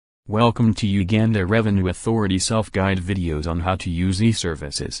Welcome to Uganda Revenue Authority self-guide videos on how to use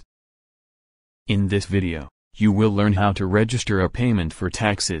e-services. In this video, you will learn how to register a payment for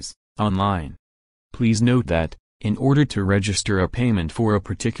taxes, online. Please note that, in order to register a payment for a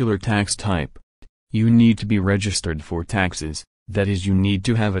particular tax type, you need to be registered for taxes, that is you need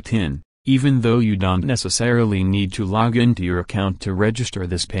to have a TIN, even though you don't necessarily need to log into your account to register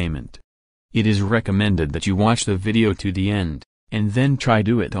this payment. It is recommended that you watch the video to the end, and then try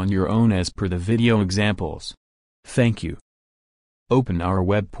do it on your own as per the video examples. Thank you. Open our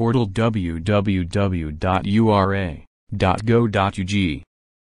web portal www.ura.go.ug.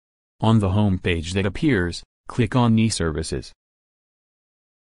 On the home page that appears, click on e-services.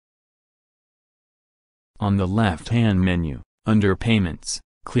 On the left-hand menu, under Payments,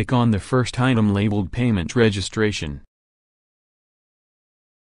 click on the first item labeled Payment Registration.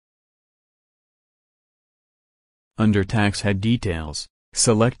 Under Tax Head Details,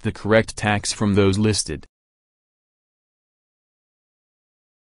 select the correct tax from those listed.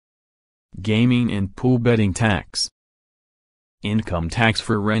 Gaming and pool betting tax. Income tax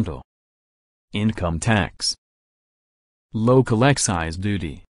for rental. Income tax. Local excise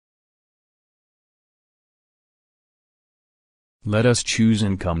duty. Let us choose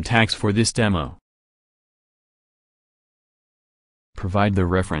income tax for this demo. Provide the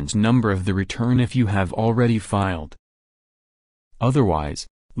reference number of the return if you have already filed. Otherwise,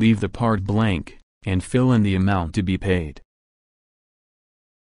 leave the part blank, and fill in the amount to be paid.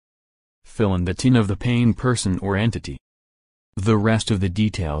 Fill in the TIN of the paying person or entity. The rest of the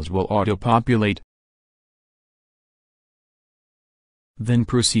details will auto-populate. Then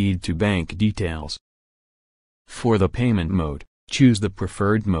proceed to bank details. For the payment mode, choose the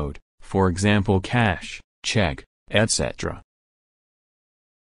preferred mode, for example cash, check, etc.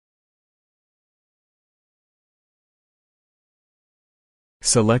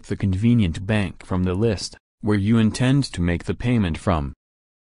 Select the convenient bank from the list, where you intend to make the payment from.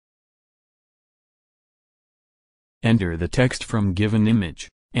 Enter the text from given image,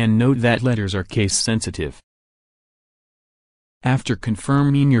 and note that letters are case sensitive. After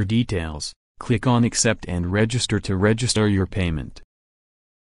confirming your details, click on Accept and Register to register your payment.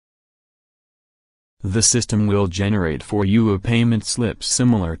 The system will generate for you a payment slip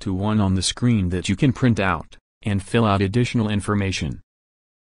similar to one on the screen that you can print out, and fill out additional information.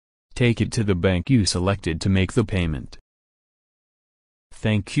 Take it to the bank you selected to make the payment.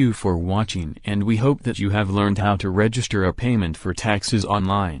 Thank you for watching, and we hope that you have learned how to register a payment for taxes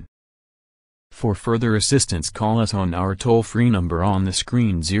online. For further assistance, call us on our toll-free number on the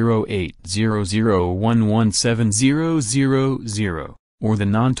screen 0800117000, or the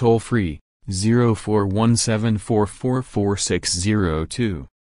non-toll-free 0417444602.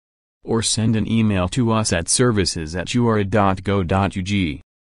 Or send an email to us at services@ura.go.ug.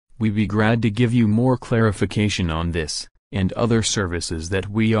 We'd be glad to give you more clarification on this, and other services that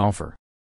we offer.